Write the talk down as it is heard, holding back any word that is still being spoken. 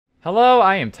Hello,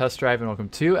 I am Test Drive and welcome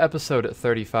to episode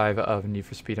 35 of Need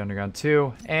for Speed Underground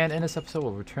 2. And in this episode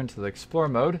we'll return to the Explore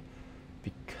mode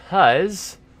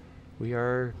because we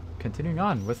are continuing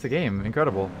on with the game.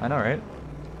 Incredible, I know, right?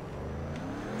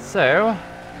 So,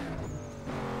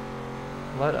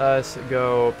 let us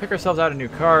go pick ourselves out a new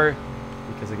car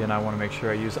because again I want to make sure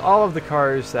I use all of the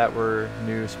cars that were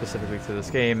new specifically to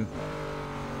this game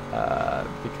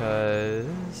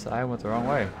because I went the wrong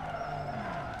way.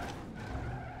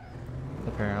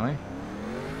 Apparently.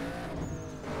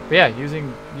 But yeah,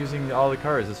 using all the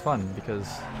cars is fun because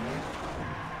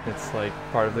it's like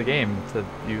part of the game to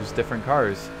use different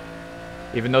cars.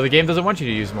 Even though the game doesn't want you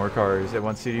to use more cars, it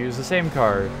wants you to use the same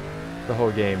car the whole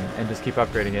game and just keep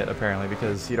upgrading it apparently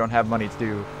because you don't have money to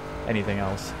do anything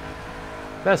else.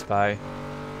 Best Buy.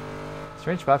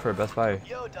 Strange spot for a Best Buy.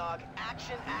 Yo, dog.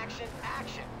 Action, action,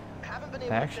 action. Haven't been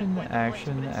able Action, to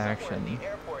action, in action. the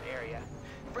airport area.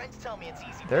 Friends tell me it's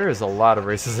easy. There is a lot of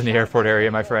races in the airport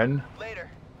area, my friend. Later.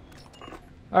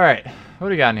 Alright, what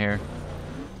do we got in here?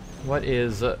 What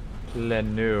is le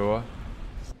new?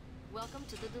 Welcome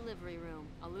to the delivery room.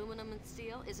 Aluminum and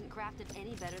steel isn't crafted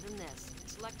any better than this.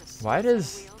 Select a Why set of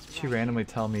does wheels she right randomly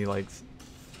tell me like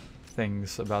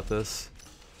things about this?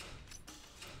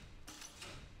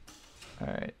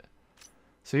 Alright.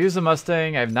 So use the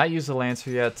Mustang. I have not used the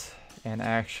Lancer yet. And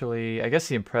actually, I guess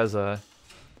the Impreza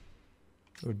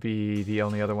would be the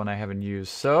only other one I haven't used.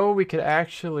 So we could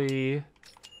actually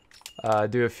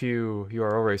do a few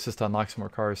URL races to unlock some more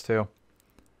cars too.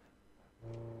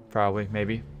 Probably,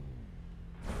 maybe.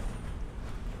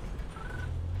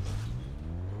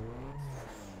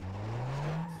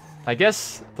 I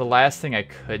guess the last thing I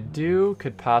could do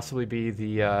could possibly be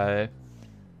the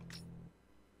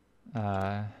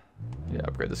yeah,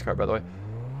 upgrade this car by the way.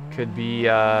 Could be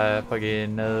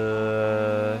fucking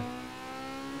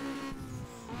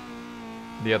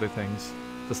the other things.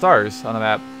 The stars on the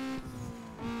map.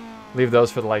 Leave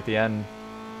those for the end.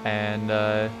 And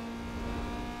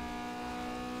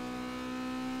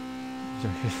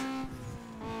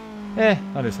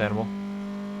understandable.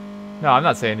 No, I'm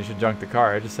not saying you should junk the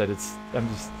car. I just said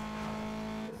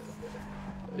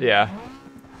yeah.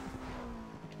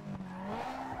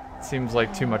 Seems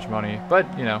like too much money, but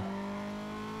you know.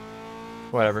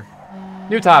 Whatever.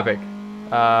 New topic.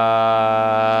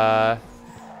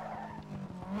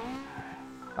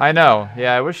 I know.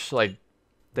 Yeah, I wish like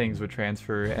things would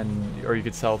transfer or you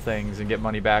could sell things and get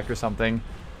money back or something.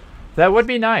 That would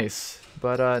be nice,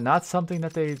 but not something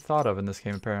that they thought of in this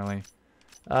game apparently.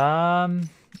 All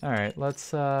right,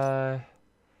 let's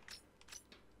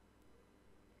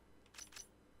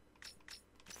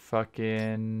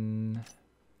fucking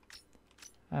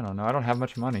I don't know. I don't have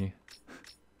much money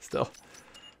still.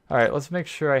 All right, let's make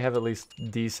sure I have at least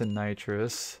decent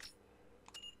nitrous.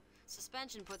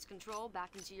 Suspension puts control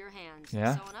back into your hands.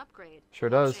 Yeah. So an upgrade. Sure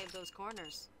Won't does. Save those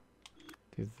corners.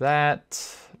 Do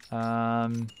that. Do a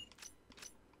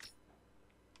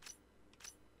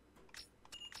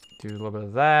little bit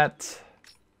of that.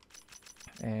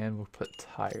 And we'll put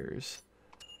tires.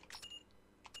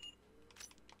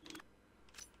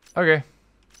 Okay.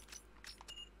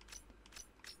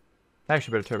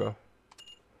 Actually, better turbo.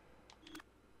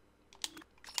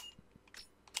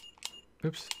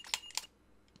 Oops.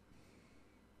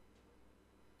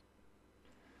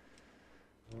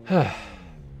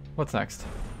 What's next?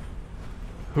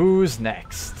 Who's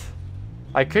next?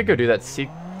 I could go do that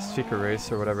secret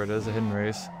race or whatever it is, a hidden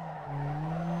race.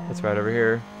 That's right over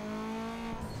here.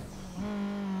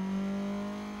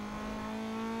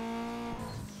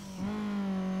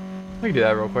 We can do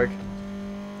that real quick.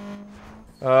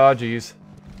 Oh, jeez.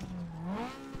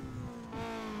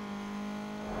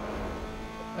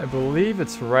 I believe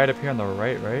it's right up here on the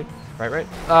right? Right?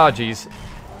 Oh, jeez.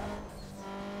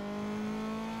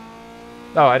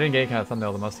 Oh, I didn't get any kind of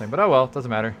thumbnail of the Mustang, but oh well,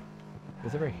 doesn't matter.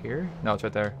 Is it right here? No, it's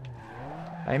right there.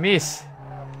 I miss.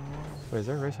 Wait, is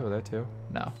there a race over there too?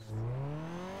 No.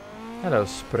 Hello,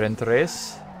 sprint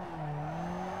race.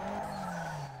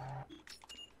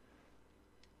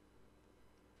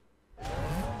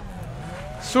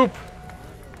 Soup!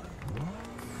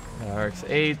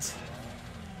 RX-8.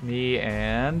 Me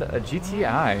and a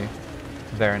GTI.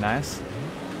 Very nice.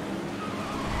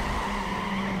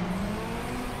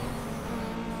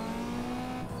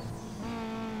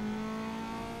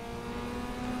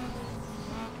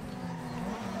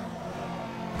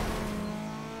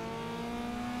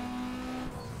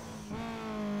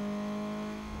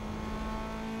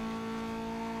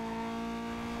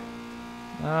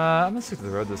 I'm gonna stick to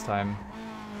the road this time.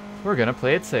 We're gonna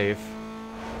play it safe.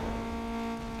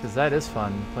 Because that is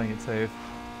fun, playing it safe.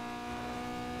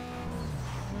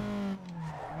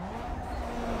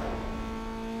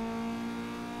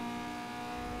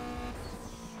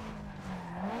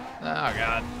 Oh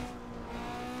god.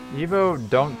 Evo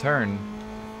don't turn.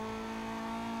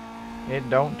 It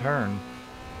don't turn.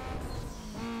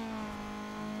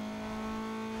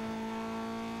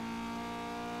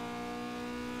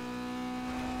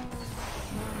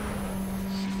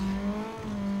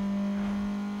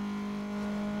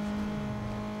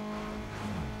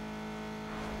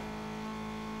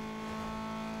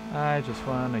 I just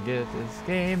want to get this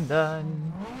game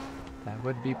done. That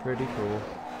would be pretty cool.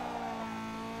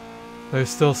 There's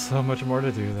still so much more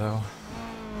to do, though.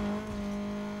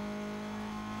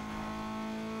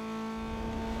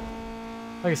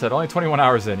 Like I said, only 21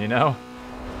 hours in, you know?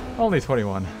 Only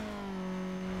 21.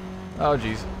 Oh,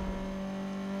 jeez.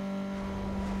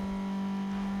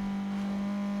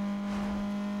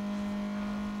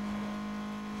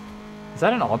 Is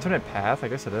that an alternate path? I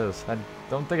guess it is. I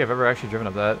don't think I've ever actually driven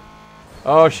up that.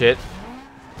 Oh, shit.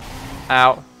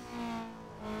 Ow.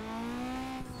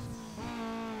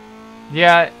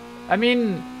 Yeah, I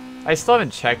mean, I still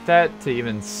haven't checked that to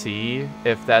even see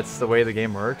if that's the way the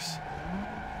game works.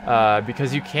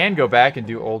 Because you can go back and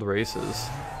do old races.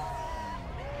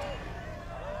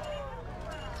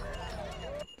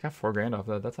 Got $4 grand off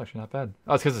that. That's actually not bad.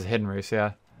 Oh, it's because it's a hidden race,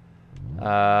 yeah.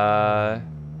 Got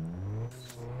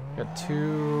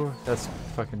 2. That's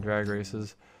fucking drag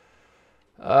races.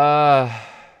 Oh,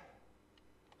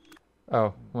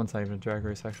 one's not even a drag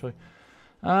race, actually.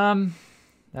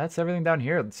 That's everything down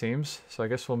here, it seems. So I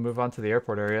guess we'll move on to the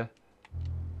airport area.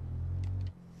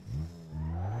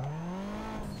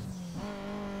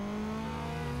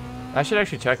 I should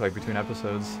actually check, like, between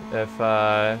episodes if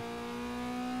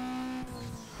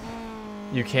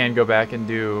you can go back and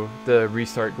do the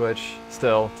restart glitch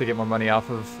still to get more money off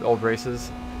of old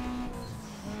races.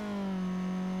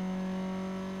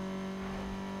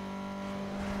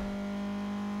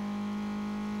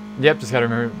 Yep, just gotta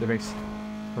remember.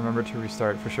 Remember to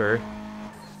restart for sure.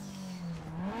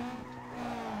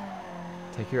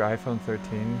 Take your iPhone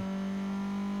 13.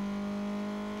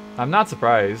 I'm not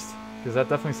surprised, because that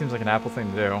definitely seems like an Apple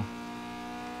thing to do.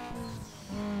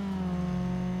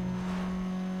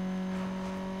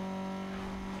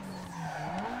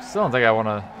 Still don't think I want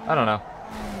to... I don't know.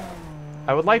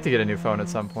 I would like to get a new phone at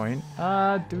some point.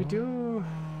 Do we do...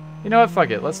 You know what? Fuck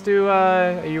it. Let's do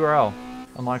a URL.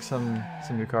 Unlock some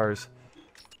new cars.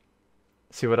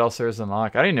 See what else there is to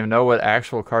unlock. I don't even know what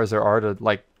actual cars there are to,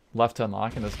 like, left to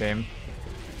unlock in this game.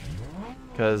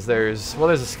 Because there's... Well,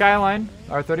 there's a Skyline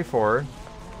R34.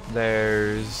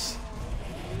 There's...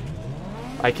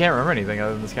 I can't remember anything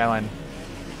other than the Skyline.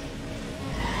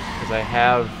 Because I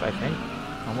have, I think,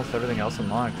 almost everything else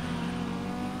unlocked.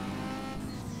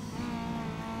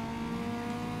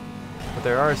 But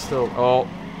there are still... Oh,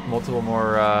 multiple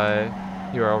more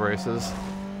URL races.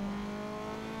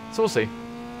 So we'll see.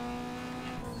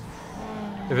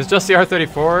 If it's just the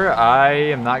R34, I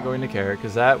am not going to care,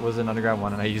 because that was an Underground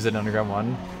 1, and I used it in Underground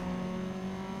 1.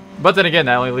 But then again,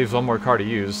 that only leaves one more car to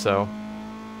use, so...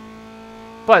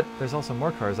 But there's also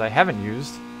more cars I haven't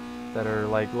used that are,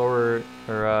 like, lower,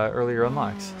 or earlier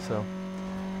unlocks, so...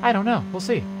 I don't know. We'll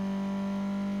see.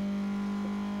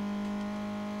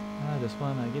 I just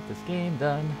want to get this game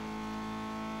done.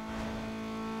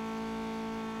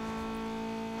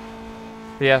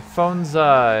 But yeah, phones,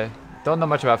 don't know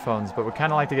much about phones, but would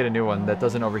kind of like to get a new one that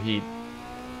doesn't overheat.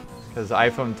 Because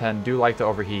iPhone 10 do like to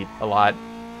overheat a lot.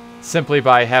 Simply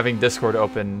by having Discord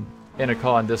open in a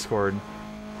call on Discord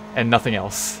and nothing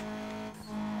else.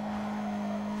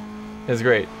 It's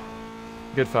great.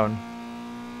 Good phone.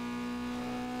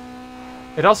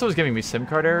 It also was giving me SIM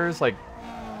card errors like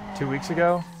 2 weeks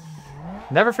ago.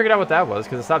 Never figured out what that was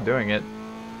because it stopped doing it.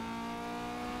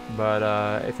 But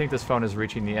I think this phone is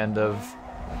reaching the end of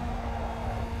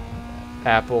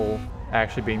Apple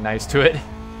actually being nice to it.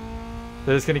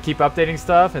 They're just going to keep updating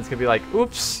stuff, and it's going to be like,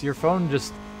 oops, your phone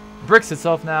just bricks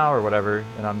itself now, or whatever.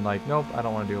 And I'm like, nope, I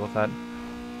don't want to deal with that.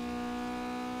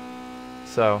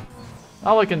 So,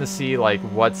 I'll look in to see, like,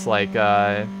 what's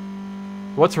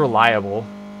reliable.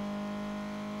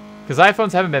 Because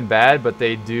iPhones haven't been bad, but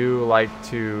they do like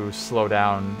to slow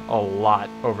down a lot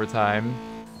over time.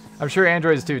 I'm sure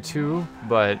Androids do too,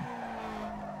 but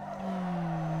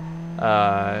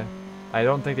I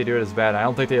don't think they do it as bad. I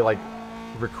don't think they, like,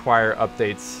 require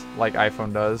updates like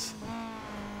iPhone does.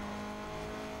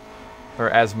 Or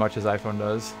as much as iPhone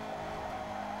does.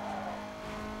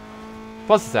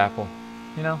 Plus it's Apple,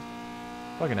 you know?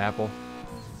 Fucking Apple.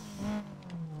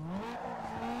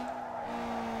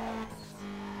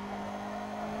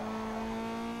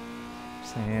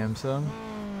 Samsung.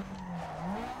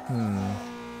 Gonna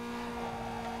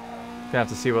have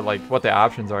to see what the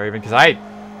options are even, because like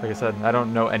I said, I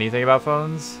don't know anything about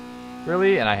phones.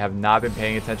 really, and I have not been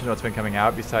paying attention to what's been coming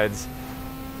out besides,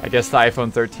 I guess the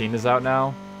iPhone 13 is out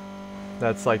now.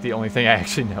 That's like the only thing I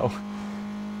actually know.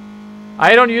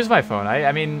 I don't use my phone.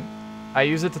 I mean, I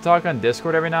use it to talk on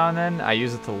Discord every now and then. I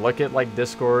use it to look at like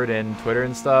Discord and Twitter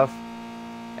and stuff.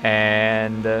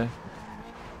 And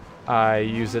I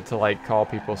use it to like call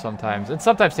people sometimes, and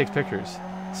sometimes take pictures.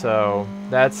 So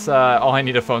that's all I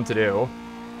need a phone to do.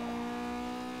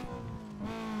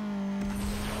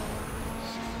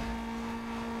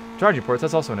 Charging ports,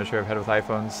 that's also an issue I've had with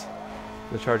iPhones.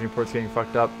 The charging ports getting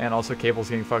fucked up, and also cables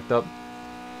getting fucked up.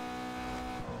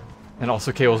 And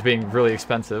also cables being really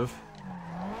expensive.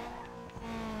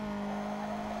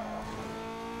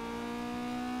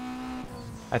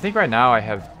 I think right now I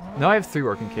have 3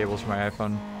 working cables for my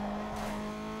iPhone.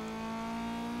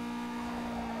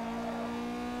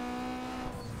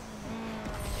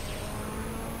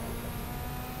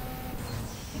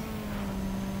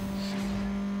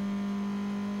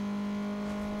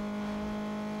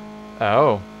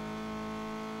 Oh.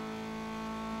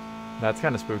 That's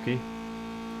kind of spooky.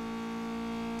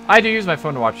 I do use my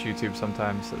phone to watch YouTube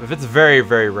sometimes. If it's very,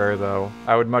 very rare, though,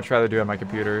 I would much rather do it on my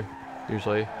computer,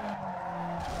 usually.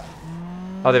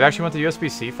 Oh, they've actually went to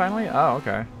USB-C finally? Oh,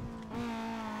 okay.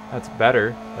 That's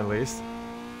better, at least.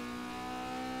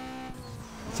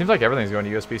 Seems like everything's going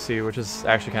to USB-C, which is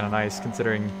actually kind of nice,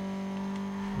 considering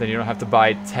then you don't have to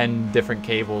buy 10 different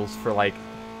cables for, like,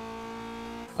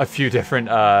 a few different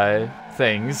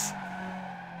things.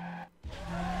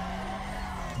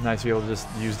 Nice to be able to just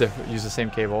use the same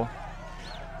cable.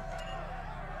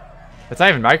 It's not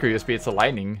even micro USB; it's a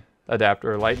Lightning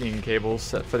adapter, or Lightning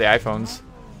cables for the iPhones.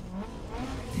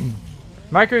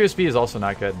 Micro USB is also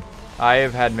not good. I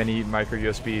have had many micro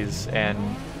USBs and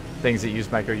things that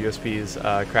use micro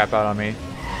USBs crap out on me,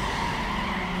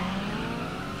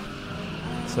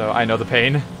 so I know the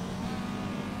pain.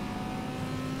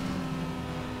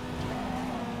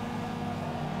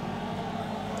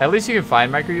 At least you can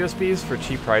find micro USBs for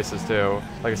cheap prices too.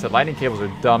 Like I said, Lightning cables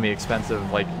are dummy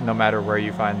expensive, like no matter where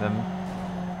you find them,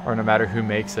 or no matter who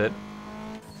makes it.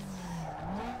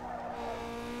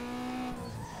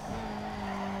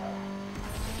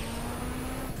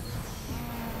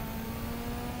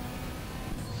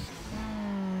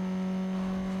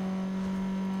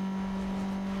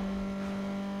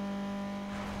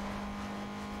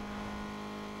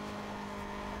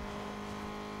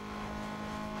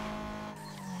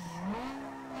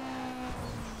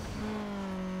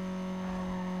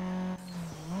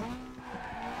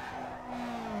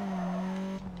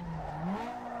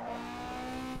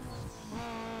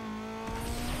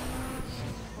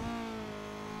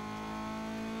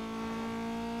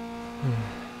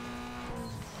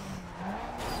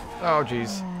 Oh,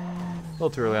 jeez. A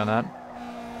little too early on that.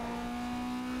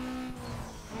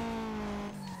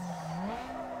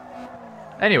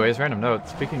 Anyways, random note.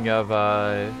 Speaking of,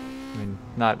 I mean,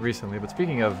 not recently, but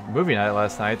speaking of movie night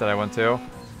last night that I went to,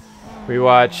 we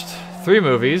watched 3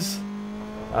 movies.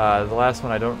 The last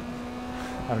one I don't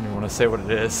even want to say what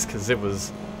it is, because it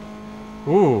was,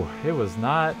 ooh, it was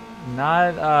not,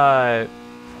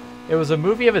 it was a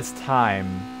movie of its time,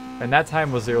 and that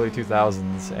time was the early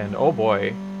 2000s, and oh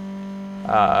boy.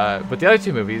 But the other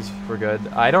 2 movies were good.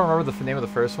 I don't remember the name of the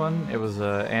first one. It was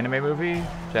an anime movie,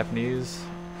 Japanese,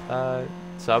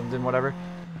 subbed and whatever.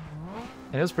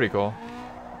 And it was pretty cool.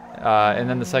 And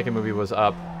then the second movie was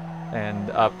Up,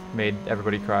 and Up made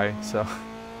everybody cry, so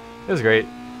it was great.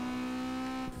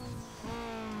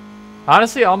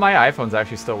 Honestly, all my iPhones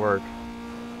actually still work.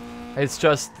 It's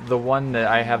just the one that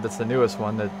I have that's the newest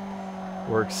one that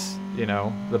works, you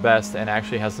know, the best and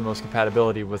actually has the most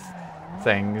compatibility with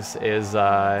things is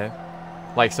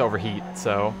likes to overheat,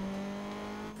 so.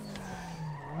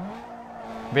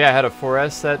 But yeah, I had a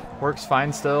 4S that works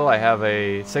fine still. I have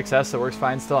a 6S that works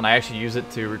fine still, and I actually use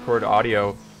it to record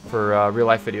audio for real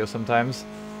life videos sometimes.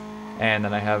 And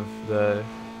then I have the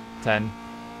 10.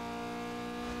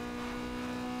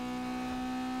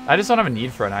 I just don't have a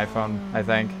need for an iPhone, I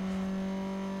think.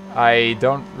 I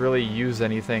don't really use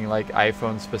anything like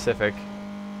iPhone specific.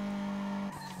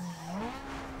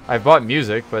 I've bought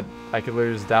music, but I could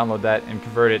literally just download that and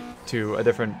convert it to a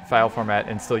different file format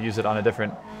and still use it on a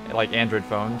different, like, Android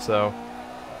phone, so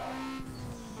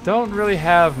don't really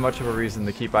have much of a reason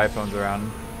to keep iPhones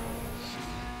around.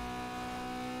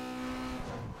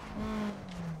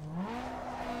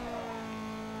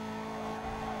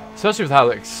 Especially with how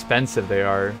expensive they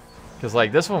are. Because,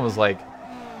 like, this one was, like,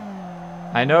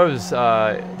 I know it was,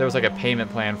 there was, like, a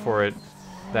payment plan for it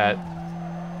that,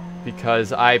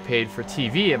 because I paid for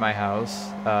TV at my house,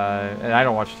 and I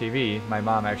don't watch TV. My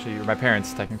mom actually, or my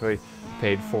parents technically,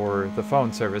 paid for the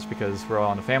phone service because we're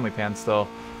all on a family plan still,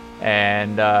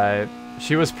 and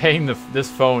she was paying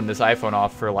this iPhone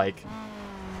off for like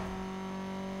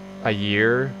a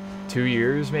year, 2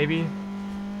 years maybe.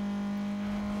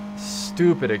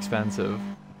 Stupid expensive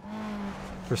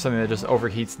for something that just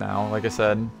overheats now. Like I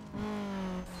said,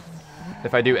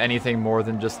 if I do anything more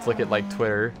than just look at like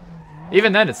Twitter,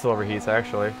 even then it still overheats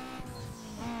actually.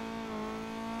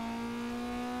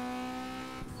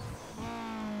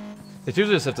 It's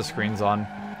usually just if the screen's on.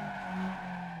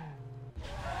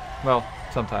 Well,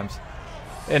 sometimes.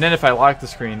 And then if I lock the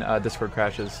screen, Discord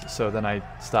crashes, so then I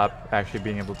stop actually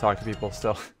being able to talk to people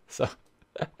still. So,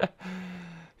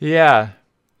 yeah.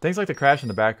 Things like the crash in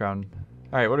the background.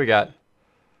 Alright, what do we got?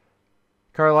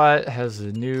 Carlot has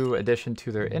a new addition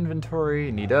to their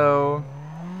inventory. Neato.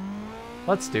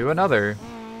 Let's do another.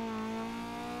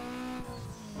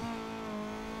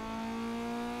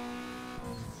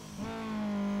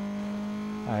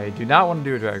 I do not want to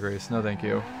do a drag race. No, thank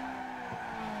you.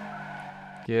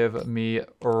 Give me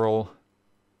Earl.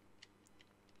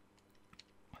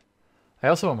 I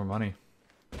also want more money.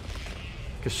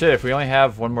 Because shit, if we only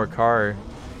have one more car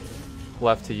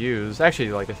left to use...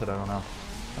 Actually, like I said, I don't know.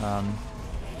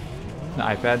 An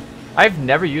iPad. I've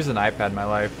never used an iPad in my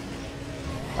life.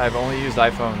 I've only used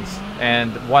iPhones.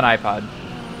 And one iPod.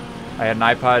 I had an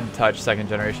iPod Touch 2nd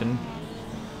generation.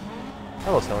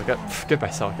 Hello, Celica. Goodbye,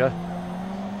 Celica.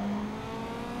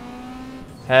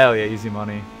 Hell yeah, easy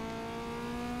money.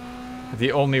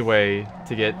 The only way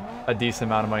to get a decent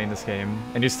amount of money in this game.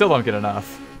 And you still don't get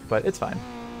enough. But it's fine.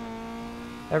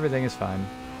 Everything is fine.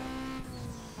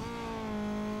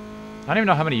 I don't even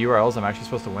know how many URLs I'm actually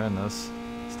supposed to win in this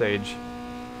stage.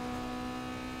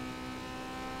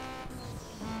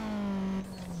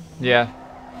 Yeah.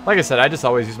 Like I said, I just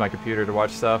always use my computer to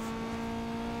watch stuff.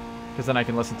 Because then I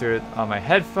can listen to it on my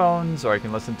headphones, or I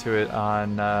can listen to it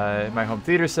on my home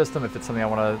theater system if it's something I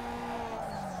want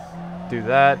to do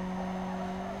that.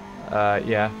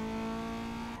 Yeah.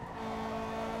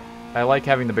 I like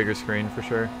having the bigger screen for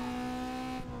sure.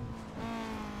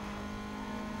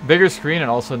 Bigger screen and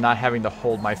also not having to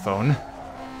hold my phone.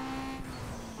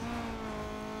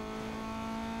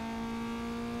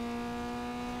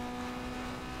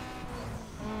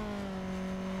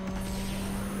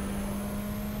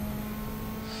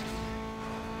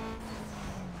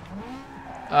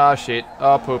 Oh shit.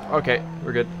 Oh poop. Okay,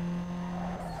 we're good.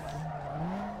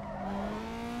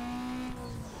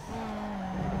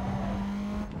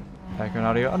 Background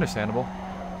audio, understandable.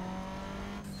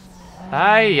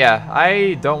 Yeah,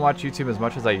 I don't watch YouTube as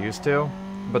much as I used to,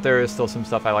 but there is still some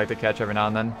stuff I like to catch every now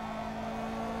and then.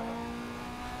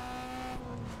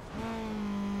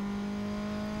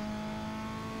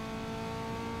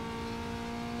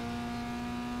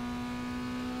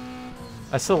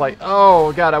 I still like...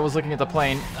 Oh god, I was looking at the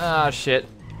plane. Ah, shit.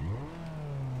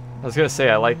 I was gonna say,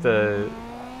 I like the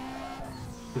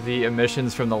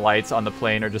emissions from the lights on the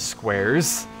plane are just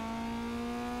squares.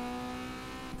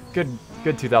 Good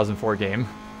 2004 game.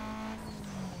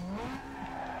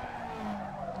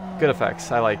 Good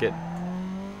effects, I like it.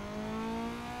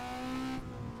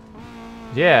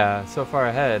 Yeah, so far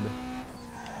ahead.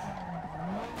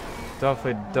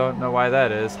 Definitely don't know why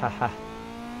that is. Ha ha.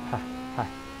 Ha ha.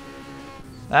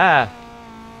 Ah!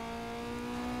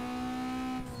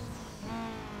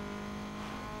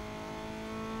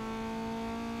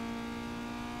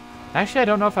 Actually, I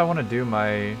don't know if I want to do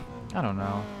my... I don't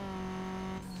know.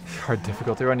 Hard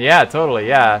difficulty run? Yeah, totally,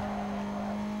 yeah.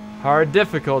 Hard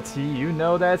difficulty, you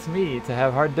know that's me, to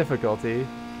have hard difficulty.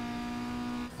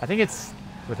 I think it's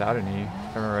without an E,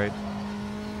 if I remember right.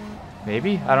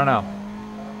 Maybe? I don't know.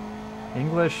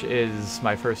 English is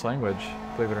my first language,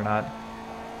 believe it or not.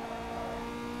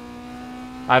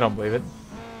 I don't believe it.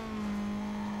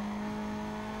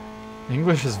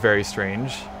 English is very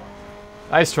strange.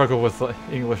 I struggle with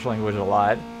English language a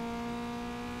lot.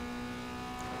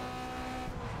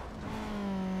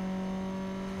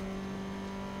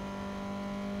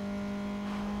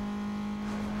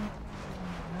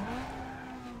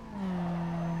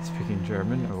 Speaking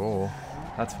German? Oh,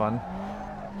 that's fun.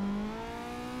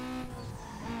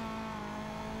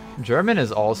 German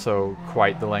is also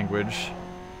quite the language.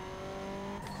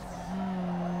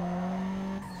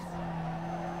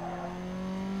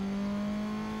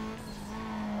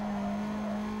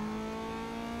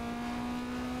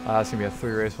 It's gonna be a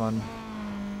 3-race one.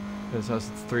 It's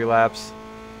 3 laps.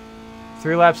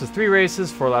 3 laps is 3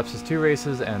 races, 4 laps is 2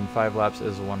 races, and 5 laps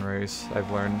is 1 race. I've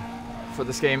learned for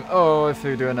this game. Oh, if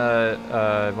you're doing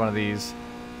a one of these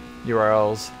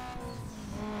URLs.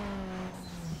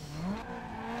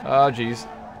 Oh, jeez.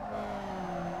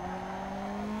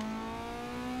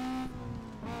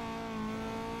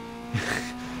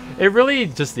 It really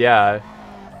just, yeah.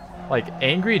 Like,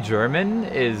 angry German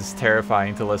is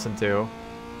terrifying to listen to.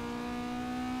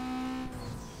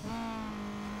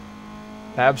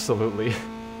 Absolutely.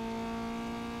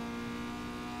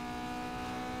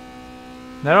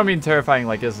 And I don't mean terrifying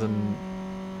like as in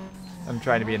I'm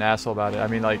trying to be an asshole about it. I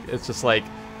mean like it's just like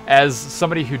as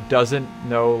somebody who doesn't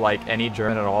know like any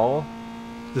German at all,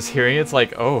 just hearing it's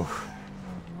like, oh.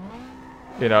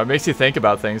 You know, it makes you think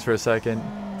about things for a second.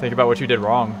 Think about what you did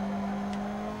wrong.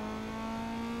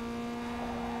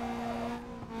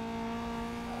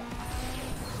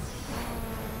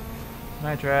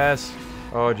 Nitrous.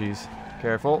 Oh jeez.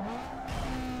 Careful.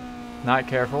 Not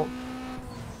careful.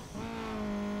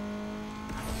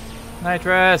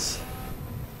 Nitrous!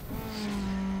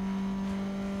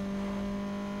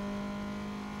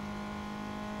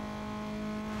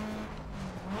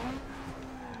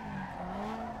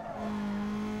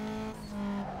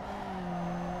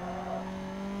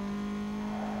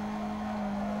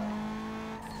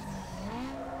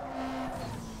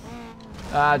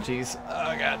 Ah, jeez.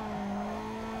 Oh, God.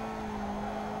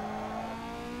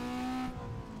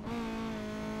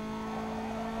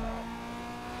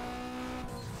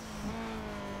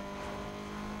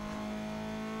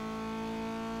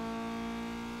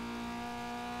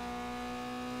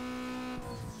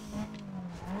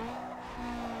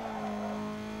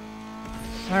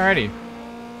 Alrighty.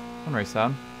 One race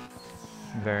down.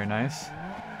 Very nice.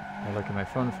 I'll look at my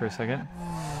phone for a second.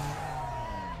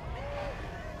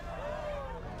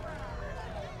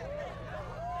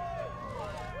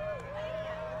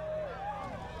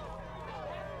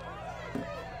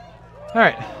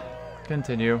 Alright.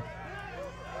 Continue.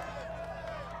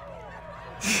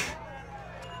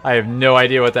 I have no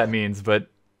idea what that means, but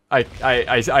I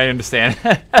understand.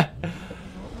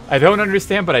 I don't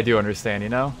understand, but I do understand, you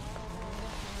know?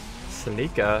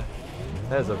 Celica.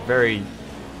 That is a very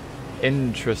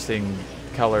interesting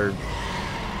color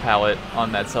palette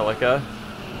on that Celica,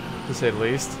 to say the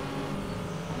least.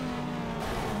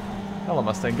 Hello,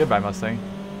 Mustang. Goodbye, Mustang.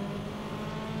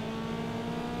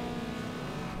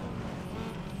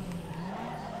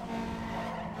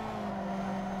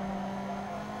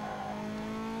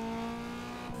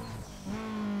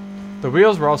 The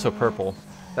wheels were also purple.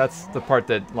 That's the part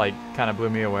that, like, kind of blew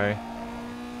me away.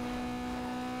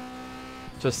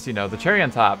 Just, you know, the cherry on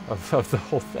top of the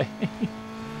whole thing.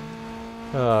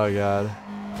 Oh, God.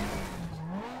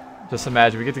 Just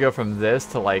imagine, we get to go from this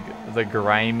to, like, the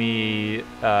grimy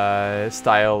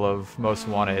style of Most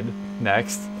Wanted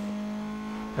next.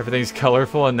 Everything's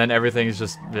colorful, and then everything's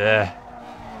just bleh.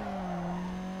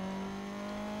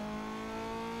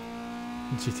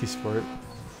 GT Sport.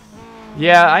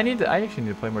 Yeah, I actually need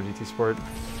to play more GT Sport.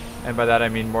 And by that I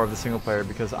mean more of the single player,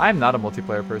 because I'm not a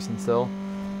multiplayer person still.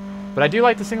 But I do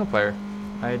like the single player.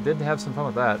 I did have some fun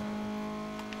with that.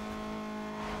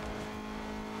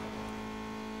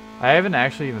 I haven't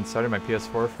actually even started my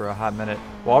PS4 for a hot minute.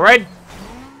 Wall ride!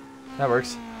 That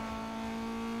works.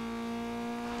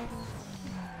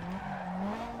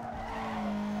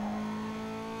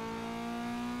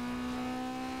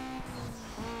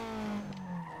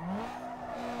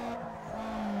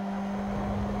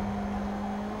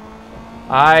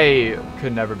 I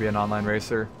could never be an online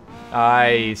racer.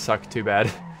 I suck too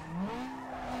bad.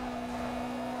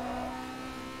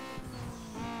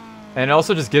 And it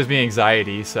also just gives me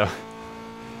anxiety, so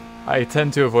I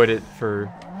tend to avoid it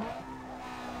for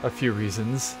a few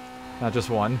reasons, not just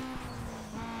one.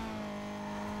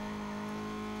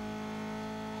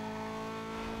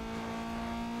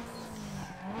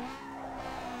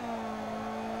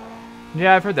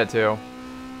 Yeah, I've heard that too.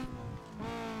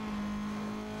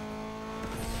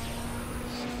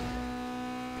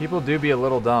 People do be a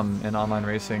little dumb in online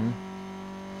racing.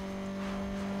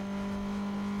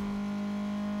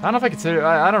 I don't know if I consider...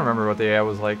 I don't remember what the AI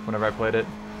was like whenever I played it.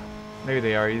 Maybe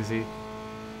they are easy.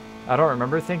 I don't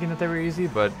remember thinking that they were easy,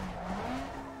 but...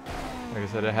 Like I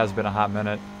said, it has been a hot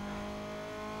minute.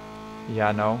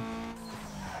 Yeah, no.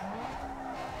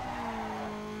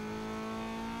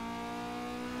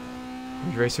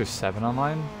 Ridge Racer 7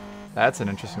 online? That's an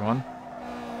interesting one.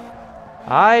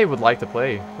 I would like to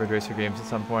play Ridge Racer games at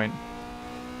some point,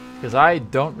 because I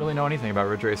don't really know anything about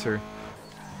Ridge Racer.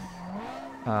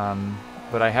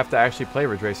 But I have to actually play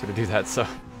Ridge Racer to do that, so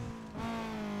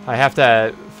I have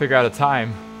to figure out a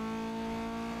time.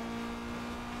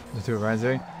 That's what Ryan's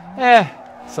doing?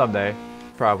 Someday.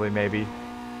 Probably, maybe.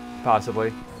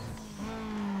 Possibly.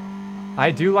 I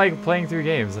do like playing through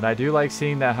games, and I do like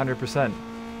seeing that 100%,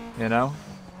 you know?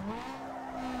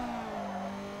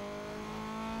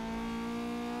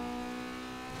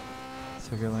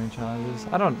 Circuit learning challenges?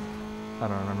 I don't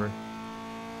remember.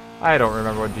 I don't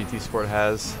remember what GT Sport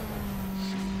has.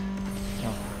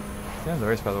 Oh, damn the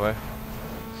race, by the way.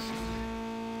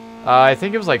 I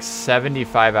think it was like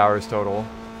 75 hours total.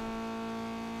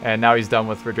 And now he's done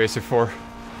with Ridge Racer 4.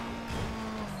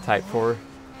 Type 4.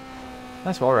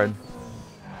 Nice wall ride.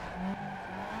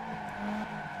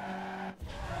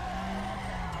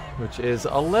 Which is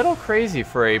a little crazy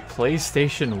for a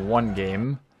PlayStation 1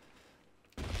 game.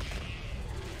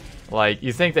 Like,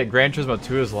 you think that Gran Turismo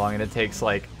 2 is long and it takes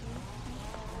like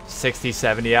 60,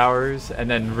 70 hours, and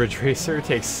then Ridge Racer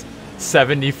takes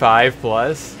 75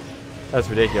 plus? That's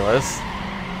ridiculous.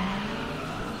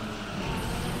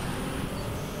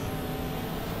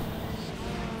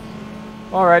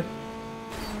 Alright.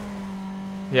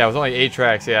 Yeah, it was only 8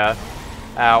 tracks, yeah.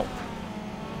 Ow.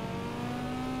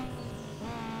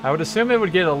 I would assume it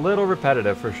would get a little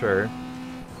repetitive for sure.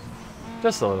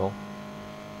 Just a little.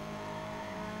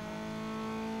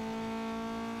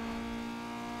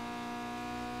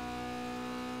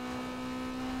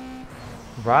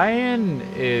 Ryan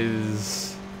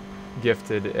is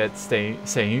gifted at staying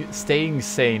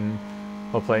sane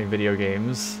while playing video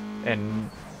games and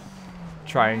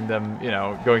trying them, you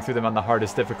know, going through them on the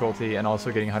hardest difficulty and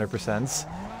also getting 100%.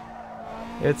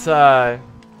 It's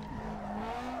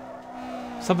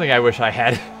something I wish I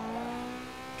had,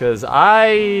 because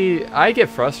I get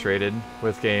frustrated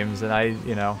with games, and I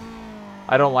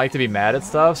don't like to be mad at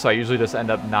stuff, so I usually just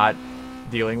end up not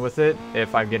dealing with it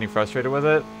if I'm getting frustrated with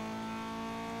it.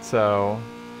 So,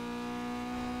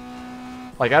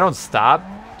 like, I don't stop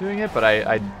doing it, but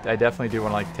I definitely do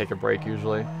want to like take a break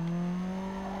usually,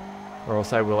 or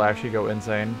else I will actually go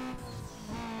insane.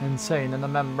 Insane in the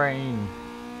membrane.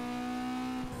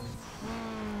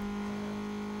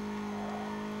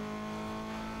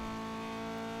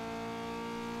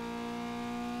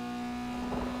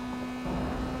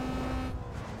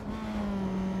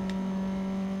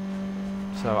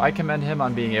 So I commend him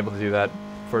on being able to do that,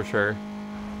 for sure.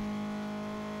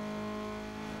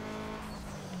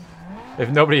 If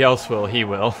nobody else will, he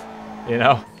will, you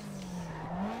know?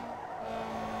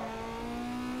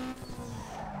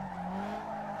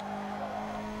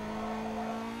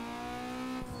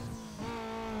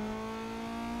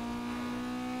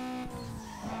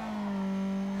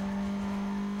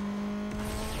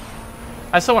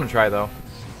 I still want to try, though.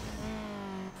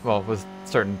 Well, with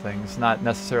certain things. Not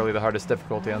necessarily the hardest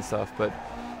difficulty on stuff, but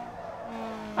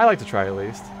I like to try at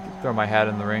least. Throw my hat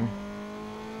in the ring.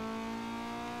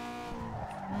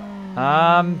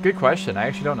 Good question. I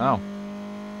actually don't know.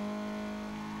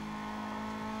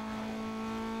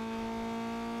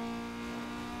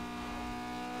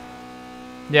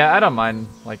 Yeah, I don't mind,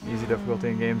 like, easy difficulty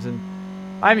in games, and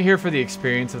I'm here for the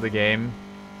experience of the game,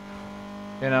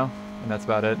 you know, and that's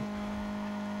about it.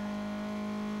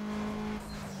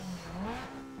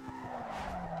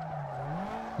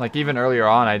 Like, even earlier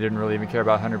on, I didn't really even care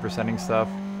about 100%ing stuff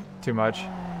too much.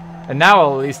 And now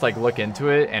I'll at least, like, look into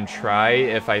it and try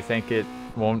if I think it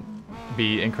won't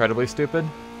be incredibly stupid.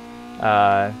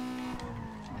 But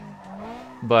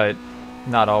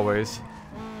not always.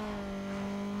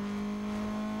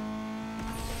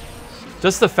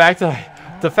 Just the fact that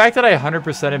I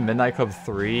 100% in Midnight Club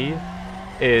 3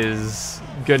 is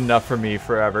good enough for me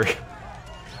forever.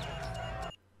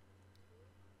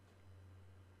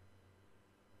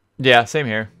 Yeah, same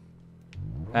here.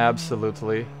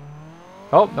 Absolutely.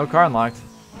 Oh, no car unlocked.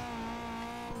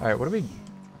 All right, what do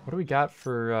we got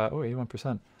for? Oh, 81%.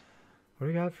 What do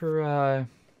we got for?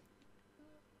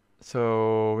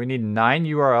 So we need 9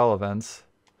 URL events.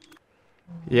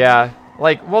 Yeah,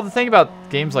 like, well, the thing about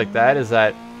games like that is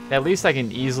that at least I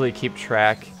can easily keep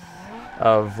track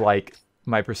of like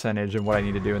my percentage and what I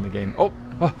need to do in the game. Oh,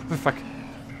 fuck.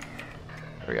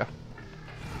 There we go.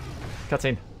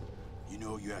 Cutscene.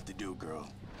 You have to do, girl.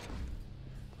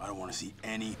 I don't want to see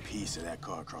any piece of that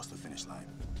car across the finish line.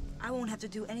 I won't have to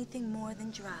do anything more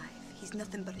than drive. He's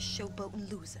nothing but a showboat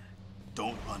and loser.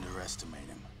 Don't underestimate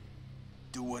him.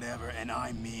 Do whatever, and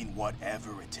I mean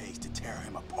whatever it takes to tear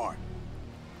him apart.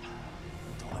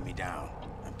 Don't let me down.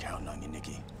 I'm counting on you,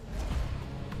 Nikki.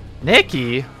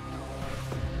 Nikki?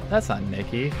 That's not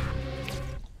Nikki.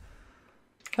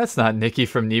 That's not Nikki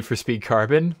from Need for Speed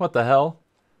Carbon. What the hell?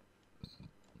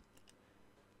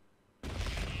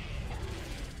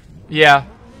 Yeah.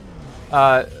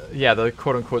 Yeah, the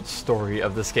quote-unquote story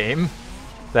of this game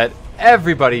that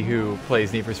everybody who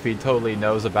plays Need for Speed totally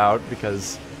knows about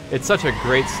because it's such a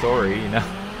great story, you know?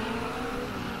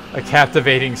 A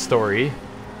captivating story.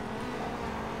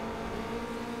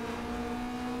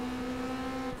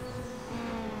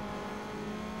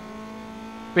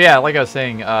 But yeah, like I was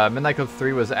saying, Midnight Club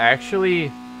 3 was actually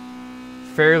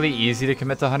fairly easy to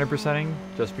commit to 100%ing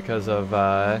just because of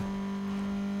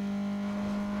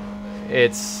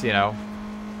it's, you know,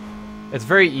 it's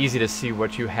very easy to see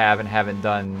what you have and haven't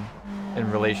done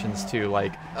in relations to,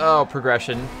 like, oh,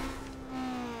 progression.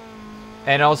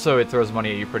 And also it throws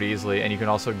money at you pretty easily, and you can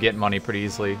also get money pretty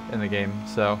easily in the game,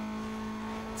 so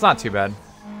it's not too bad.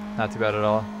 Not too bad at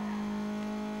all.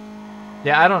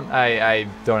 Yeah, I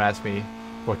don't ask me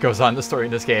what goes on in the story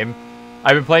in this game.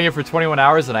 I've been playing it for 21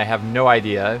 hours and I have no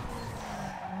idea.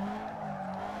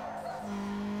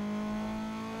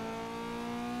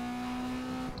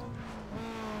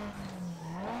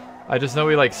 I just know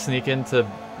we like sneak into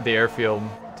the airfield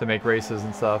to make races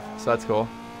and stuff, so that's cool.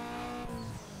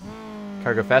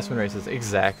 Cargo fast win races,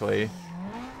 exactly.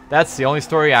 That's the only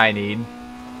story I need.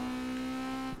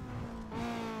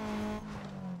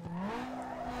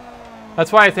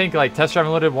 That's why I think like Test Drive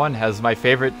Unlimited 1 has my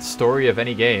favorite story of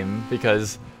any game,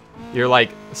 because you're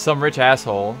like some rich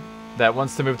asshole that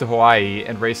wants to move to Hawaii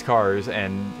and race cars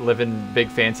and live in big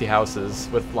fancy houses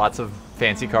with lots of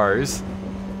fancy cars.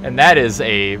 And that is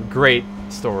a great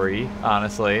story,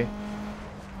 honestly.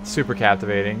 Super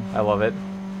captivating. I love it.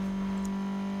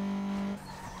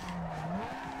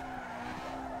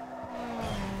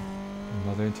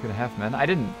 Mother and 2.5 Men. I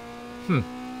didn't...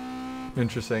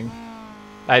 Interesting.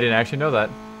 I didn't actually know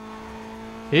that.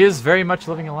 He is very much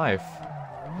living a life.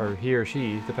 Or he or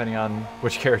she, depending on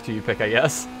which character you pick, I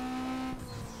guess.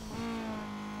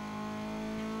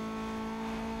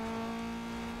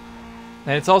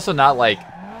 And it's also not, like,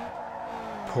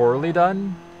 poorly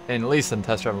done, and at least in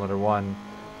Test Drive Unlimited 1.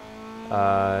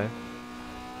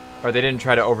 Or they didn't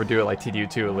try to overdo it like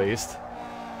TDU2 at least.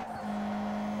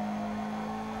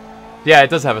 Yeah,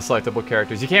 it does have a selectable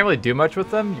characters. You can't really do much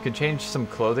with them. You can change some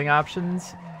clothing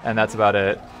options, and that's about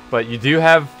it. But you do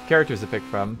have characters to pick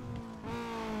from.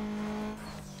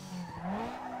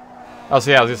 Oh, so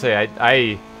yeah, I was gonna say,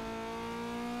 I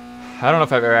don't know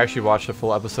if I've ever actually watched a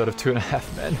full episode of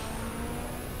 2.5 Men.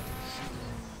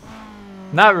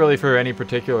 Not really for any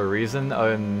particular reason,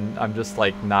 and I'm just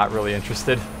like not really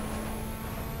interested.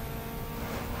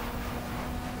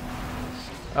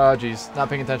 Oh jeez, not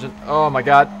paying attention. Oh my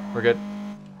god, we're good.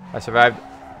 I survived.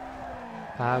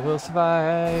 I will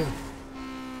survive.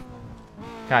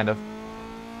 Kind of.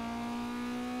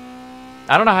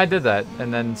 I don't know how I did that,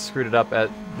 and then screwed it up at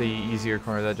the easier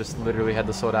corner that I just literally had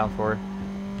to slow down for.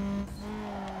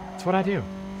 That's what I do.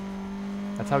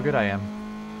 That's how good I am.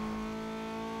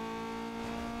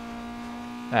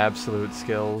 Absolute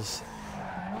skills.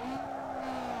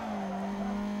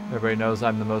 Everybody knows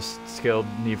I'm the most skilled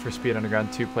Need for Speed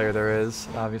Underground 2 player there is,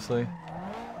 obviously.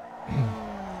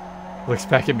 Looks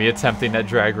back at me attempting that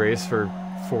drag race for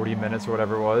 40 minutes or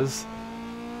whatever it was.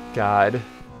 God.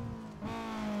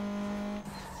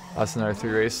 That's another 3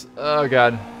 race. Oh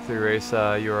god. 3 race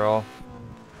URL.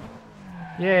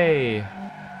 Yay!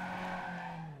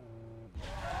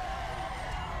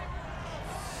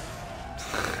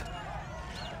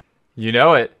 You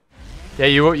know it. Yeah,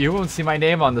 you won't see my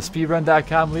name on the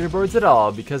speedrun.com leaderboards at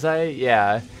all, because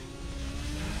I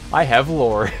have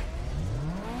lore.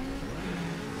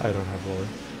 I don't have lore.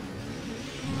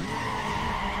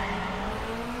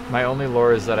 My only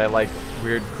lore is that I like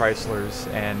weird Chryslers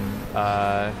and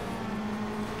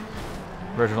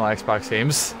original Xbox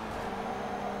games.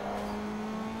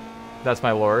 That's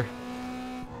my lore.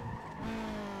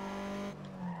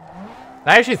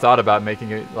 I actually thought about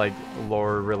making it like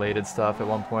lore related stuff at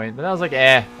one point, but I was like,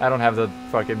 I don't have the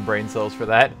fucking brain cells for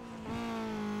that.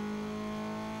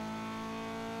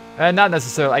 And not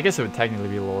necessarily, I guess it would technically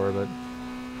be lore, but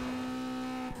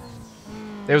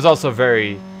it was also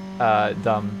very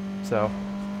dumb, so.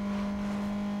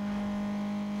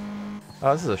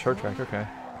 Oh, this is a short track, okay.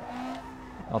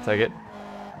 I'll take it.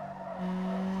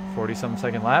 40-something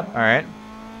second lap, alright.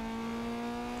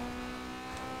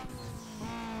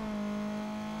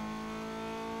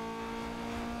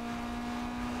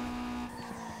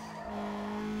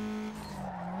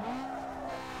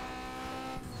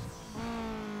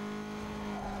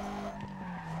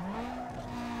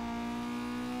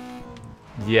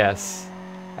 Yes,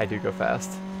 I do go fast.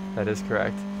 That is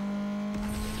correct.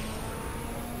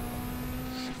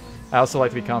 I also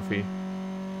like to be comfy.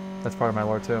 That's part of my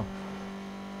lore too.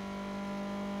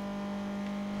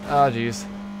 Oh jeez.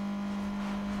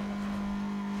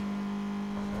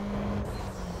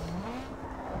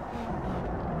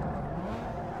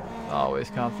 Always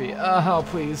comfy. Oh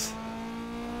please.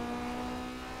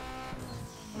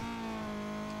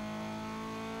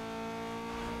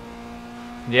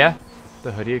 Yeah.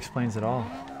 The hoodie explains it all.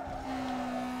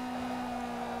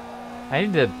 I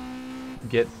need to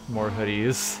get more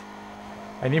hoodies.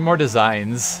 I need more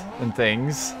designs and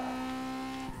things.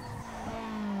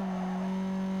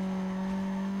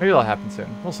 Maybe that'll happen soon.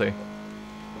 We'll see.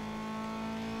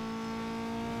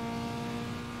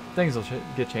 Things will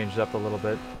get changed up a little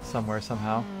bit somewhere,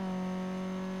 somehow.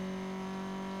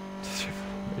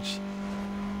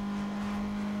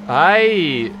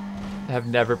 I have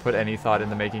never put any thought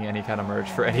into making any kind of merch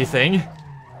for anything.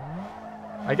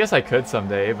 I guess I could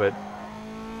someday, but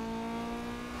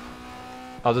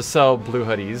I'll just sell blue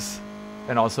hoodies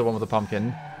and also one with a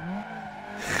pumpkin.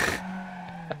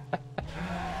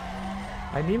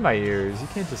 I need my ears. You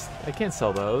can't just... I can't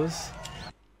sell those.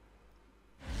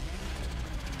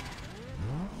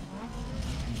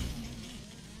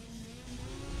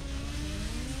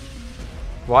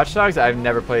 Watch Dogs? I've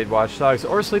never played Watch Dogs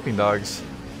or Sleeping Dogs.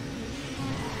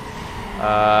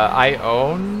 I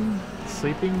own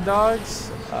Sleeping Dogs,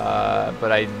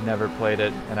 but I never played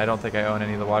it, and I don't think I own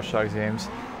any of the Watch Dogs games.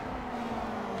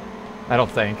 I don't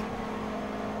think.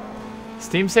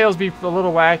 Steam sales be a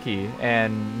little wacky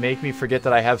and make me forget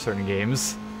that I have certain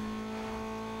games.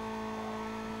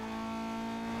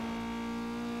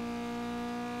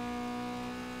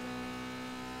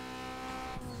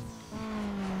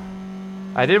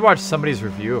 I did watch somebody's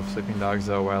review of Sleeping Dogs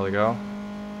though a while ago.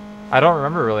 I don't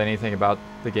remember really anything about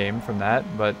the game from that,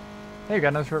 but hey, you got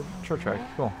another short track.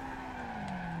 Cool.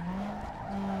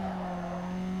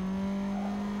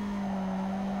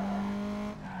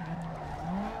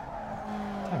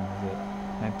 What time is it?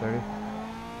 9:30?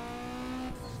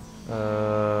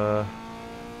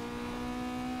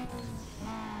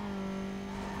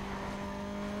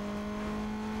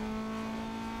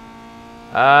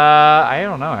 I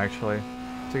don't know actually.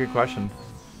 It's a good question.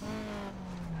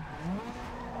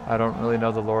 I don't really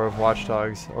know the lore of Watch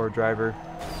Dogs or Driver.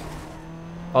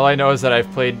 All I know is that I've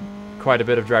played quite a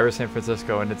bit of Driver San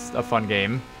Francisco and it's a fun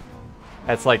game.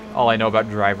 That's like all I know about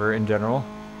Driver in general.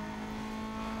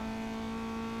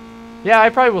 Yeah, I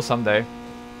probably will someday.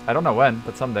 I don't know when,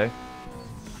 but someday.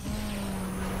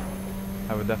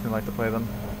 I would definitely like to play them.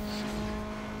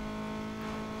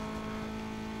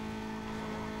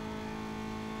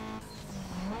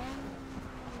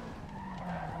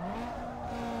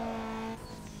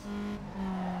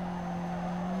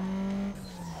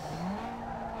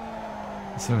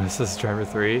 So this is Driver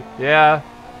 3. Yeah.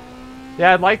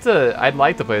 Yeah, I'd like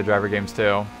to play the Driver games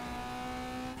too.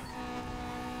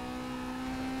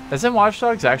 Isn't Watch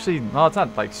Dogs actually, well, it's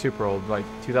not like super old, like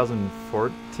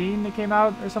 2014 it came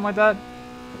out or something like that?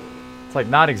 It's like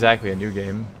not exactly a new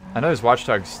game. I know there's Watch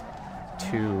Dogs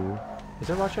 2. Is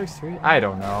there Watch Dogs 3? I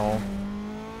don't know.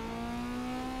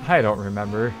 I don't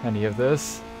remember any of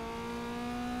this.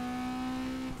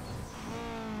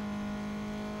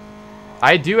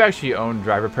 I do actually own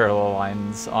Driver Parallel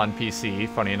Lines on PC,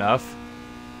 funny enough.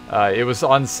 It was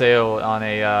on sale on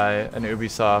an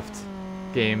Ubisoft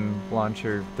game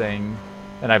launcher thing,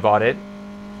 and I bought it.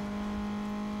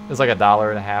 It was like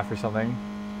 $1.50 or something.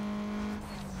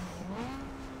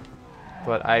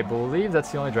 But I believe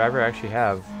that's the only driver I actually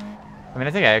have. I mean,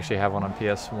 I think I actually have one on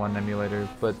PS1 emulator,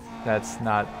 but that doesn't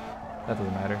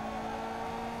matter.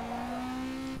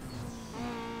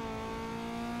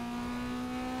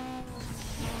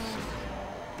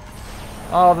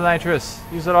 Oh, the nitrous.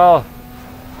 Use it all.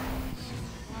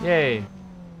 Yay.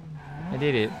 I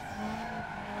did it.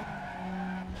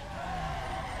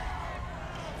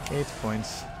 8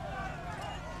 points.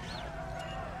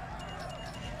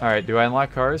 Alright, do I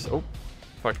unlock cars? Oh,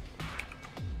 fuck.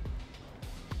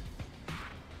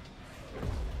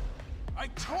 I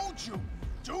told you!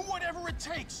 Do whatever it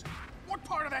takes! What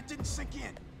part of that didn't sink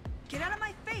in? Get out of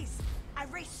my face! I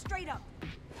raced straight up.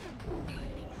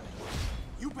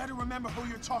 You better remember who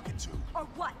you're talking to. Or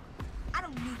what? I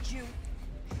don't need you.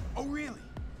 Oh, really?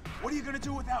 What are you gonna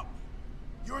do without me?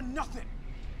 You're nothing.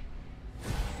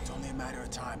 It's only a matter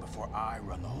of time before I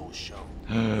run the whole show.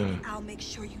 I'll make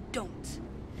sure you don't.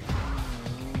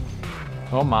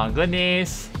 Oh my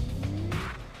goodness.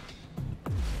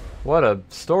 What a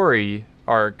story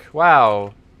arc.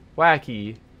 Wow.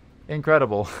 Wacky.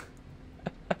 Incredible.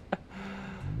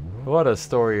 What a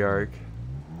story arc.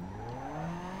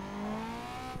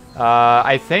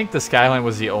 I think the Skyline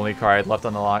was the only car I'd left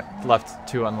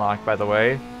to unlock, by the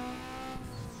way.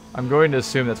 I'm going to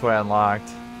assume that's what I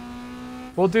unlocked.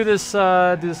 We'll do this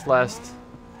last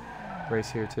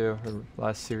race here too, or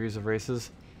last series of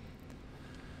races.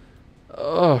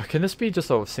 Oh, can this be just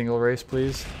a single race,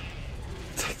 please?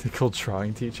 Technical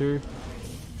drawing teacher.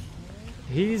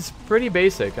 He's pretty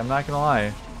basic, I'm not gonna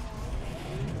lie.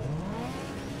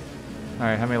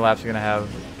 Alright, how many laps are you gonna have?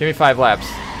 Give me 5 laps.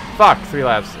 Fuck, 3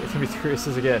 laps. It's gonna be 3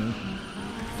 races again.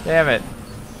 Damn it.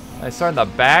 I start in the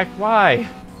back? Why?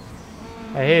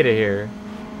 I hate it here.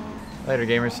 Later,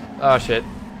 gamers. Oh, shit.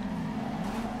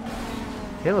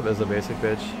 Caleb is a basic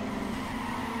bitch.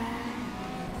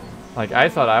 Like, I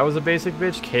thought I was a basic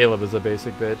bitch. Caleb is a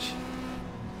basic bitch.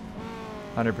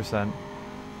 100%.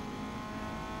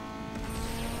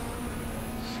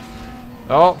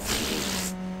 Oh.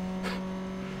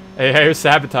 Hey, you're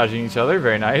sabotaging each other.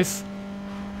 Very nice.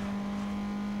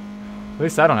 At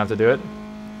least I don't have to do it.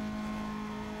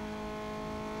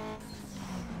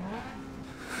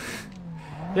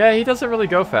 Yeah, he doesn't really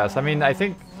go fast. I mean, I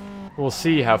think we'll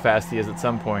see how fast he is at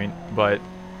some point, but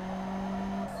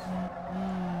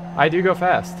I do go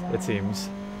fast, it seems.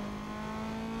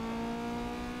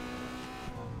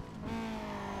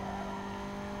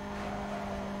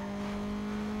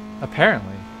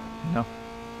 Apparently. No.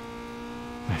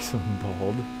 Nice and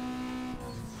bold.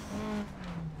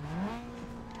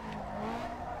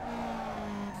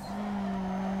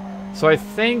 So I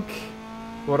think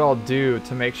what I'll do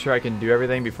to make sure I can do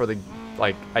everything before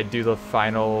I do the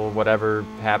final whatever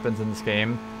happens in this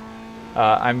game,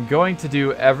 I'm going to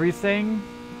do everything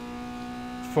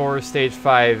for stage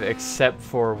 5 except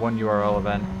for one URL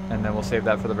event, and then we'll save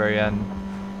that for the very end.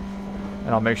 And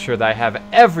I'll make sure that I have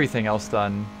everything else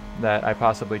done that I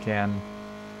possibly can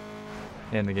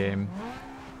in the game.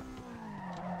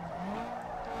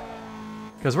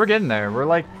 Because we're getting there. We're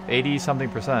like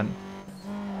 80-something%.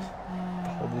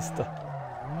 All this stuff.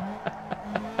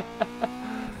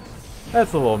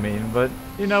 That's a little mean, but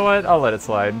you know what? I'll let it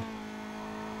slide.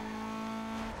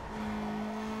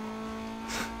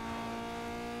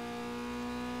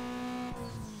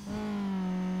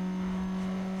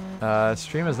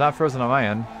 Stream is not frozen on my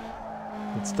end.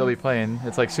 It'd still be playing.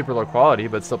 It's like super low quality,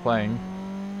 but still playing.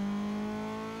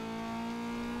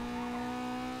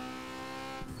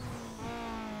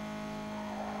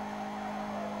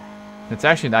 It's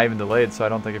actually not even delayed, so I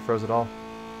don't think it froze at all.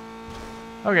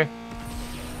 Okay.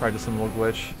 Probably just some little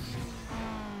glitch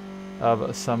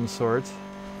of some sort.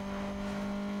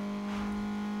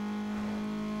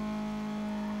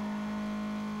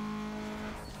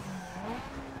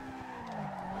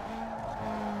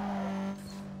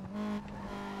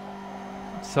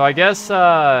 So I guess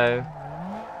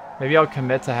maybe I'll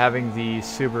commit to having the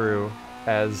Subaru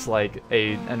as like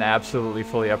an absolutely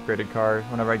fully upgraded car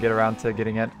whenever I get around to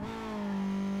getting it.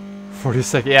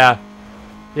 40 yeah.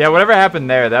 Yeah, whatever happened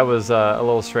there, that was a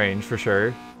little strange for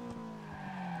sure.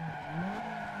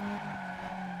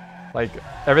 Like,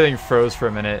 everything froze for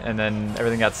a minute and then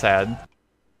everything got sad.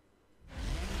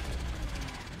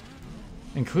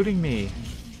 Including me.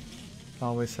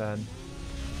 Always sad.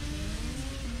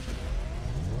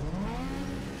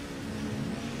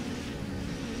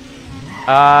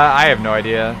 I have no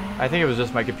idea. I think it was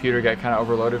just my computer got kind of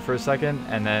overloaded for a second,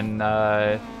 and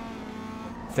then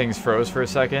things froze for a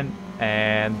second,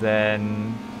 and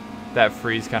then that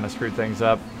freeze kind of screwed things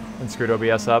up and screwed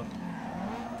OBS up.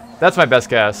 That's my best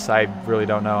guess. I really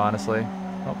don't know, honestly.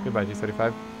 Oh, goodbye,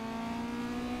 G35.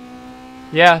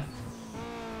 Yeah.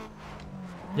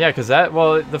 Yeah, because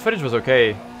the footage was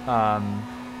okay.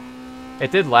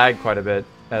 It did lag quite a bit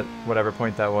at whatever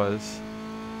point that was.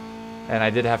 And I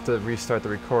did have to restart the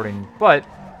recording, but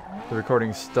the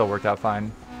recording still worked out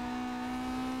fine.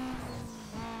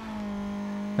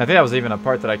 I think that was even a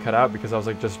part that I cut out because I was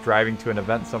like just driving to an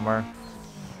event somewhere.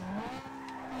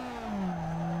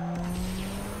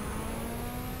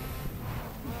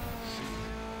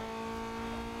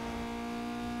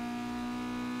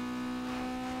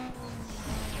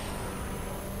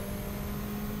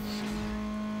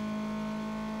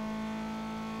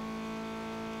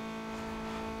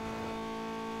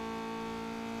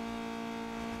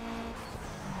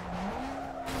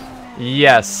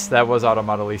 Yes, that was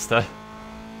Automodelista.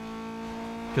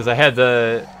 Because I had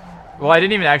the... Well, I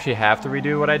didn't even actually have to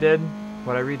redo what I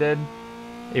redid.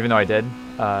 Even though I did.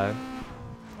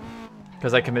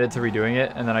 Because I committed to redoing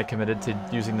it, and then I committed to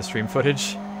using the stream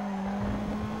footage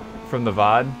from the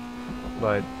VOD.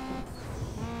 But...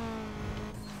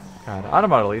 God,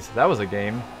 Automodelista, that was a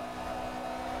game.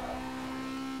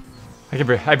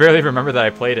 I barely remember that I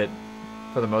played it,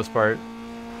 for the most part.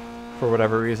 For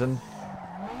whatever reason.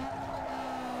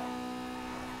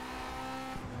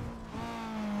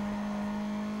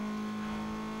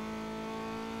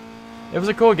 It was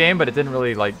a cool game, but it didn't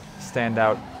really, like, stand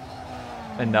out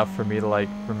enough for me to, like,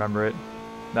 remember it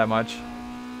that much.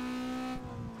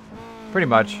 Pretty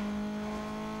much.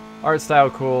 Art style,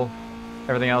 cool.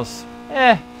 Everything else,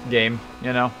 game,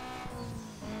 you know.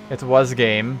 It was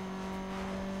game.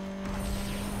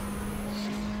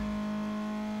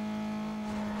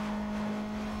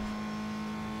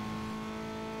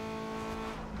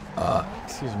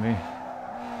 Excuse me.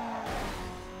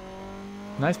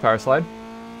 Nice power slide.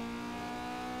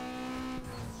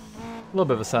 A little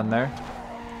bit of a sun there.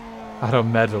 Auto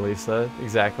med Lisa,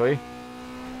 exactly.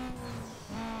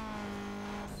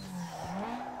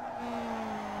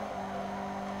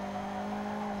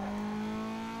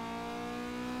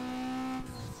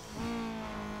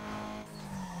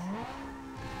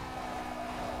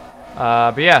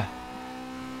 But yeah.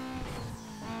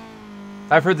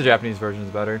 I've heard the Japanese version is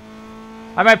better.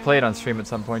 I might play it on stream at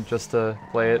some point just to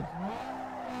play it.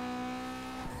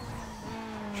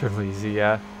 Triple easy,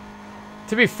 yeah.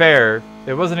 To be fair,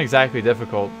 it wasn't exactly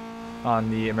difficult on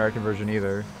the American version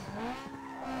either.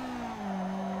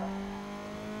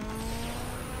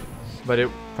 But it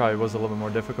probably was a little bit more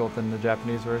difficult than the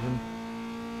Japanese version.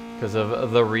 Because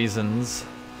of the reasons.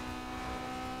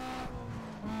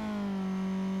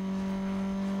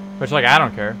 Which, like, I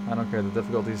don't care. I don't care. The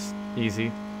difficulty's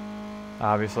easy.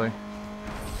 Obviously.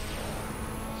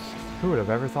 Who would have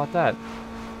ever thought that?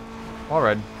 All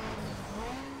red.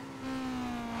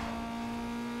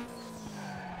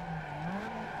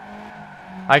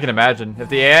 I can imagine. If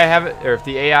the AI have it, or if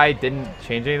the AI didn't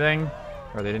change anything,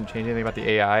 or they didn't change anything about the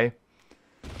AI,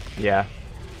 yeah.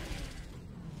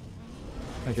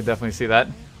 I could definitely see that.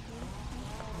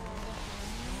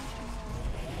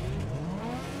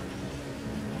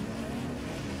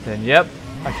 Then, yep.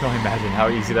 I can only imagine how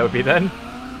easy that would be then.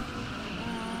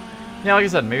 Yeah, like I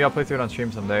said, maybe I'll play through it on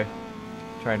stream someday.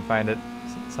 Try and find it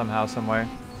somehow, somewhere.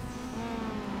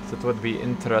 So it would be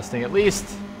interesting, at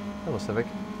least. Hello, Civic.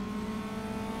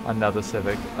 Another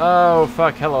Civic. Oh,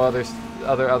 fuck. Hello,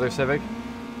 other Civic.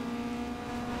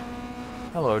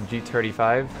 Hello,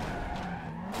 G35.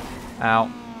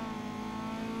 Ow.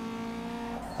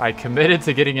 I committed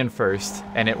to getting in first,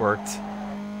 and it worked.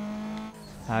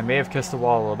 I may have kissed the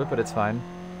wall a little bit, but it's fine.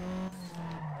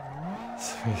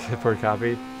 Poor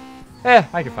copy.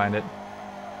 I can find it.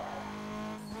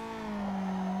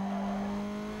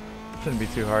 Shouldn't be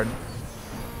too hard.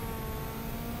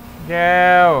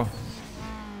 Go!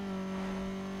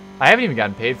 I haven't even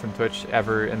gotten paid from Twitch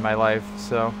ever in my life,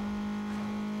 so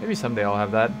maybe someday I'll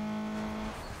have that.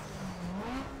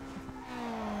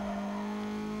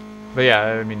 But yeah,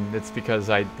 I mean, it's because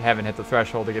I haven't hit the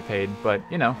threshold to get paid, but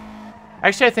you know.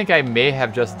 Actually, I think I may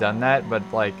have just done that, but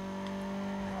like,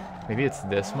 maybe it's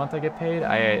this month I get paid?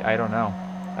 I don't know.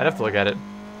 I'd have to look at it.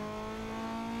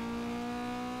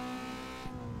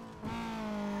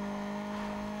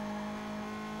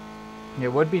 It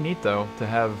would be neat, though, to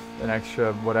have an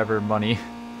extra whatever money.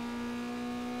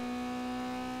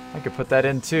 I could put that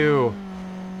into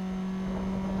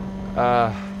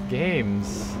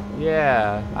games.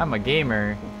 Yeah, I'm a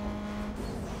gamer.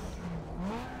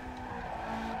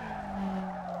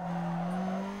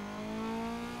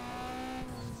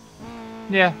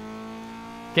 Yeah.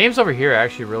 Games over here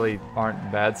actually really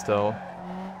aren't bad still.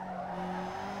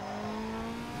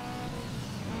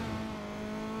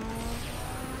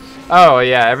 Oh,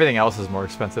 yeah, everything else is more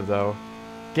expensive, though.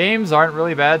 Games aren't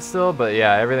really bad still, but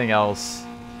yeah, everything else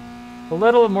a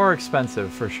little more expensive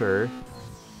for sure.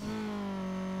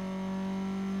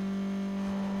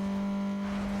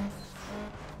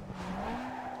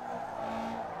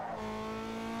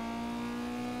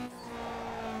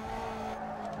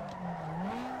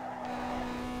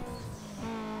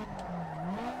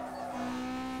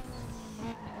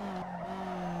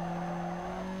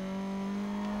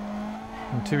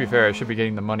 And to be fair, I should be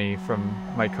getting the money from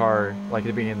my car like at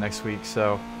the beginning of next week,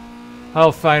 so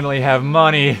I'll finally have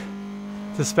money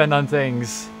to spend on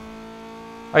things.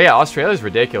 Oh yeah, Australia's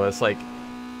ridiculous. Like,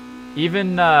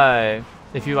 even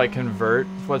if you like convert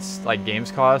what's like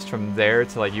games cost from there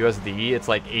to like USD, it's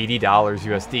like $80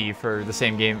 USD for the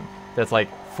same game that's like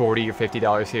 $40 or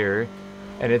 $50 here.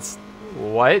 And it's,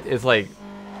 what? It's like,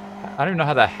 I don't even know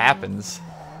how that happens.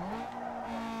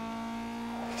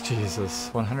 Jesus,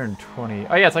 120.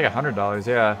 Oh yeah, it's like $100,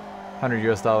 yeah.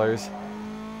 100 US dollars.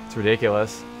 It's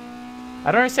ridiculous.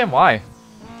 I don't understand why. I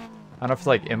don't know if it's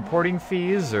like importing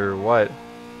fees or what.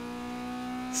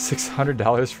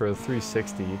 $600 for a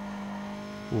 360.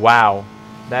 Wow.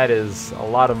 That is a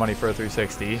lot of money for a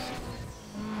 360.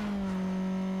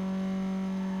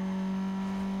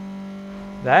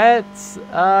 That's,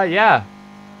 yeah.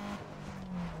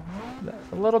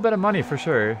 A little bit of money for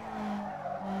sure.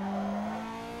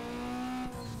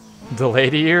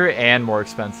 Delayed a year and more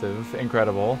expensive.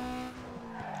 Incredible.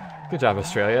 Good job,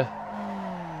 Australia.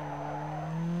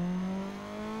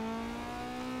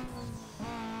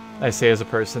 I say as a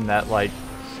person that, like,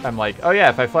 I'm like, oh yeah,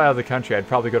 if I fly out of the country, I'd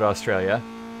probably go to Australia.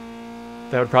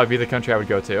 That would probably be the country I would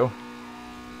go to.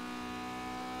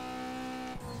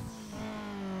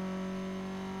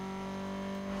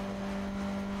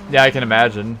 Yeah, I can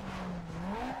imagine.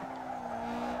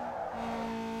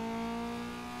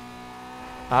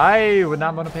 I would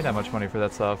not want to pay that much money for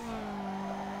that stuff.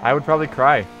 I would probably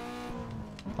cry.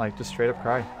 Like, just straight up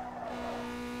cry.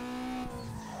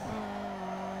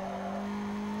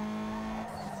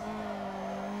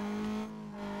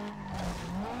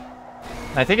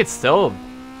 I think it's still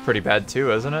pretty bad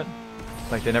too, isn't it?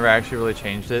 Like, they never actually really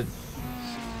changed it.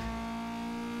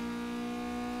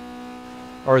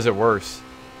 Or is it worse?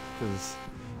 Because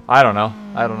I don't know.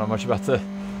 I don't know much about the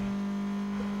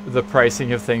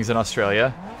pricing of things in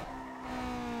Australia.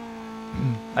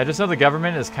 I just know the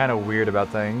government is kind of weird about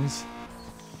things.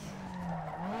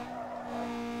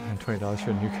 And $20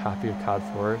 for a new copy of COD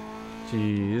 4.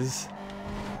 Jeez.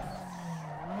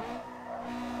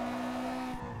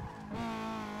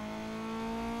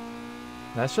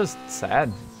 That's just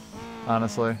sad,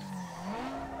 honestly.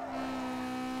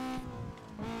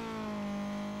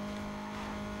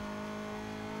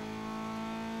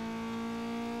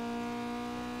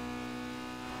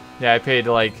 Yeah, I paid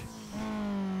like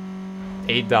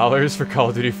 $8 for Call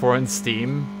of Duty 4 on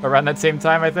Steam around that same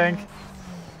time, I think.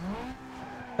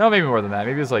 No, maybe more than that.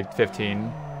 Maybe it was like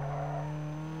 15.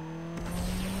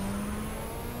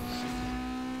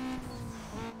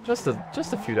 Just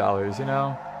a few dollars, you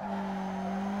know.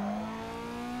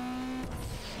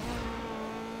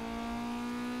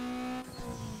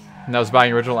 And I was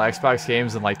buying original Xbox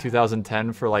games in like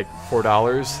 2010 for like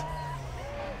 $4.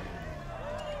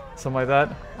 Something like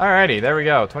that. Alrighty, there we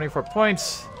go. 24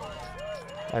 points.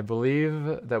 I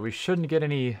believe that we shouldn't get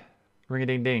any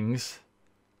ring-a-ding-dings.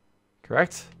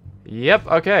 Correct? Yep,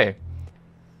 okay.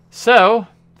 So,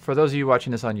 for those of you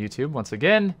watching this on YouTube, once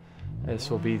again, this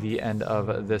will be the end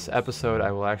of this episode.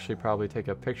 I will actually probably take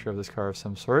a picture of this car of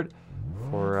some sort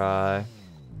for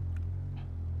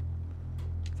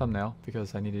thumbnail,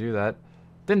 because I need to do that.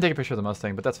 Didn't take a picture of the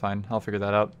Mustang, but that's fine. I'll figure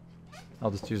that out.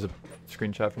 I'll just use a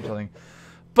screenshot from something.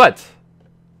 But,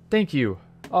 thank you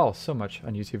all so much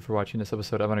on YouTube for watching this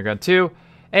episode of Underground 2.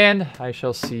 And I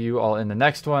shall see you all in the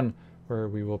next one, where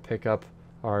we will pick up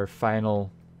our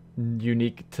final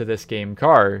unique to this game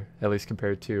car, at least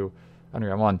compared to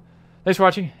Underground 1. Thanks for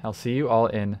watching. I'll see you all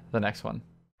in the next one.